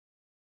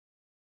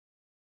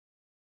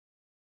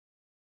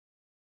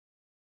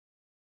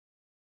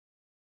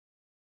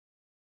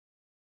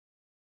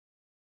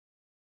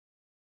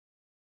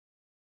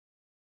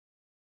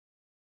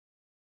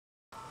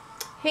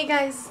Hey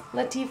guys,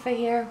 Latifa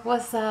here.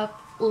 What's up?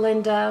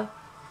 Linda,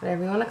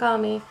 whatever you want to call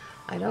me.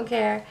 I don't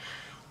care.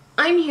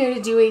 I'm here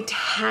to do a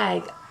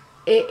tag.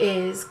 It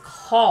is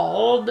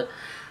called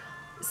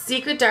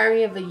Secret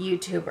Diary of a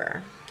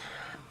YouTuber.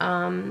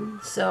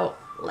 So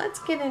let's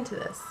get into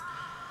this.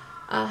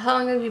 How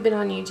long have you been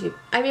on YouTube?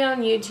 I've been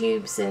on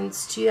YouTube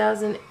since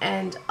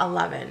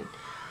 2011.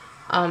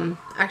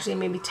 Actually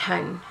maybe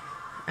 10.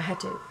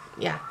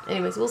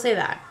 Anyways, we'll say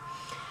that.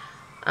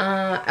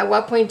 At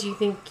what point do you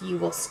think you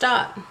will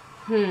stop?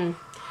 I'm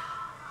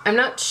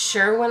not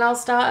sure when I'll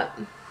stop.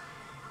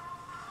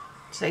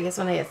 So I guess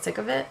when I get sick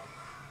of it.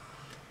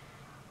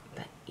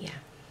 But yeah,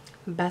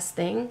 the best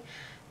thing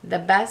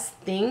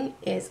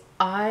is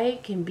I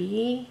can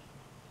be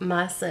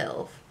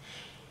myself.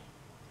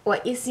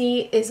 What you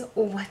see is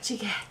what you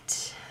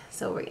get.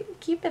 So we're gonna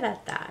keep it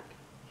at that.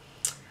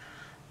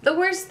 The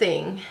worst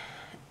thing,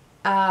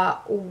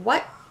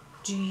 what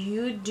do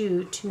you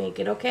do to make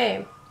it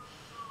okay?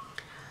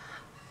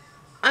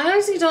 I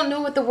honestly don't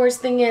know what the worst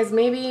thing is.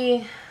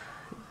 Maybe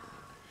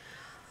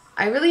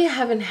I really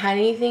haven't had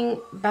anything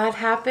bad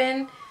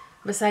happen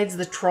besides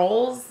the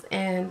trolls,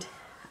 and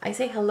I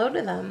say hello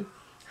to them.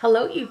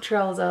 Hello, you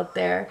trolls out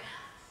there.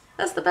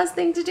 That's the best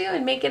thing to do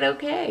and make it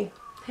okay.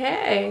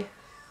 Hey,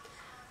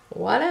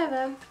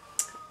 whatever.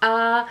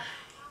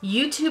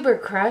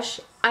 YouTuber crush.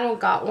 I don't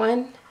got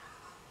one.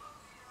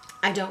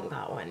 And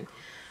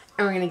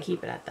we're gonna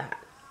keep it at that.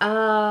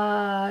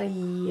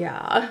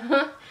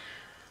 Yeah.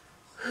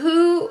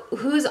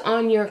 Who's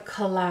on your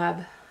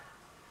collab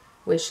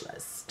wish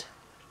list?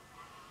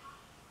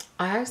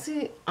 I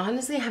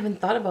honestly haven't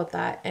thought about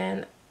that,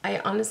 and I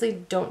honestly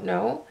don't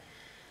know.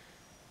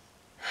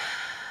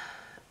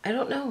 I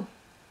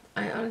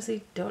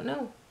honestly don't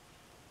know.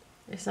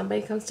 If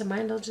somebody comes to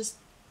mind, I'll just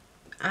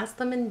ask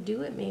them and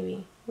do it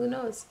maybe. Who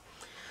knows?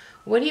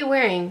 What are you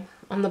wearing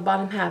on the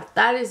bottom half?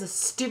 That is a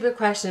stupid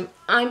question.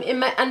 I'm in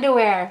my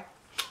underwear.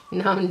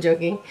 No, I'm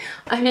joking.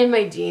 I'm in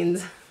my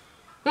jeans.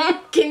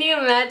 Can you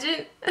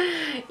imagine?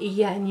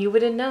 Yeah, and you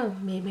wouldn't know.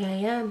 Maybe I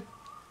am.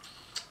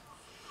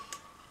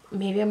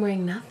 Maybe I'm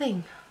wearing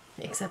nothing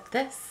except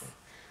this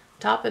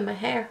top and my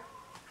hair.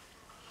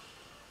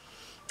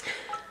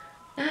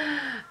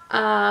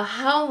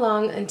 How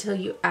long until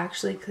you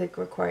actually click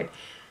record?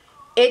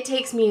 It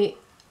takes me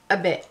a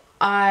bit.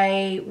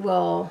 I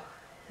will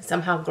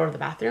somehow go to the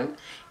bathroom,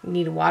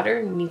 need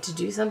water, need to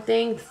do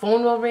something, the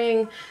phone will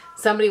ring,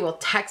 somebody will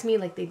text me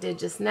like they did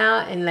just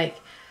now, and like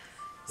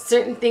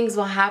certain things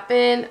will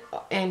happen,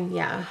 and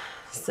yeah,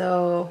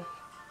 so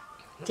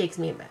it takes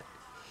me a bit.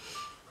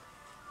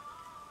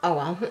 Oh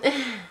well.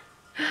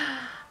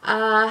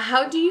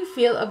 How do you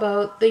feel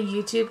about the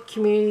YouTube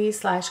community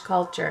 /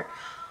 culture?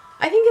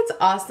 I think it's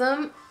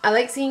awesome. I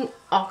like seeing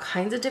all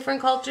kinds of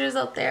different cultures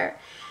out there.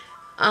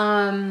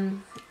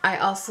 I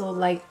also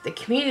like the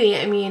community.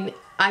 I mean,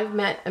 I've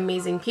met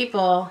amazing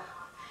people,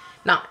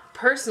 not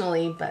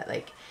personally, but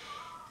like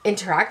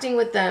interacting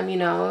with them, you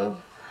know,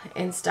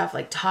 and stuff,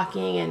 like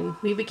talking, and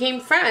we became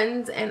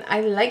friends, and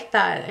I like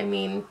that. I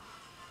mean,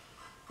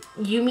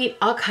 you meet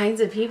all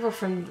kinds of people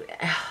from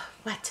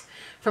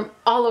from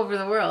all over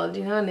the world,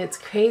 you know, and it's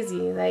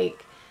crazy.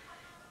 Like,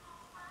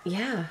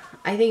 yeah,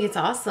 I think it's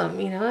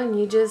awesome, you know, and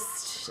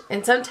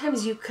and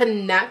sometimes you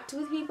connect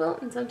with people,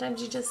 and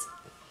sometimes you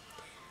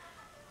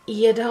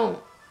don't.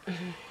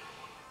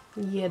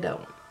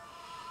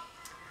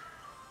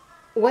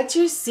 What's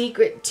your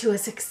secret to a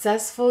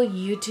successful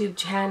YouTube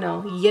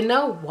channel? You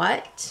know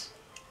what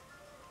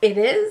it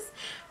is?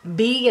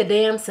 Be your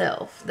damn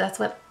self. That's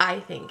what I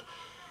think.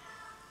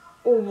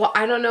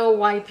 I don't know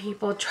why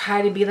people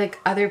try to be like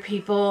other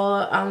people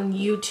on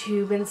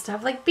YouTube and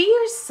stuff. Like, be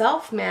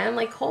yourself, man.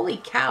 Like, holy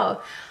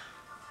cow.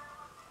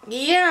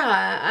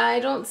 Yeah, I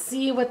don't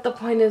see what the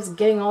point is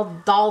getting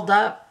all dolled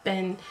up.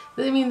 And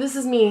I mean, this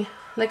is me.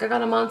 Like, I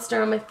got a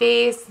monster on my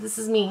face. This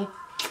is me.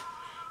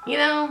 You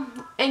know,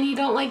 and you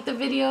don't like the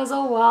videos,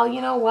 oh well,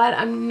 you know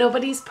what,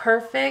 nobody's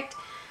perfect.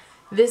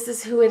 This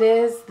is who it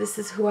is. This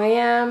is who I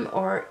am.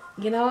 Or,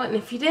 you know, and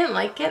if you didn't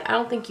like it, I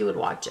don't think you would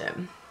watch it.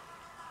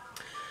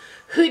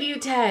 Who do you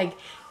tag?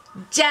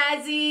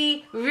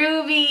 Jasy,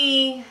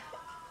 Ruby,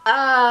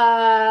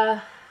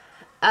 I'll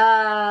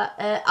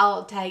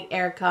tag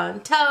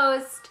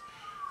EricaOnToast,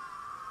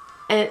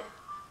 and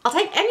I'll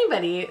tag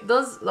anybody.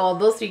 Those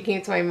three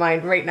came to my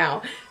mind right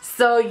now.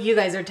 So you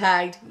guys are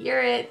tagged.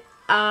 You're it.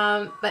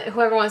 But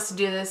whoever wants to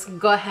do this,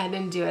 go ahead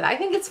and do it. I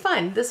think it's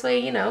fun. This way,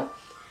 you know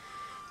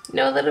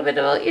a little bit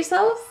about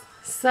yourselves.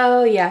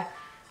 So yeah.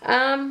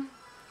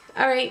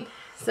 Alright.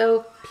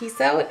 So peace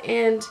out,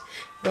 and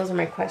those are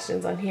my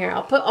questions on here.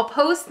 I'll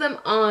post them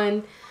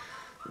on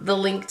the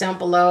link down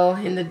below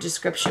in the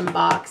description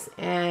box,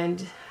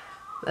 and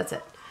that's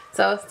it.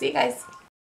 So see you guys.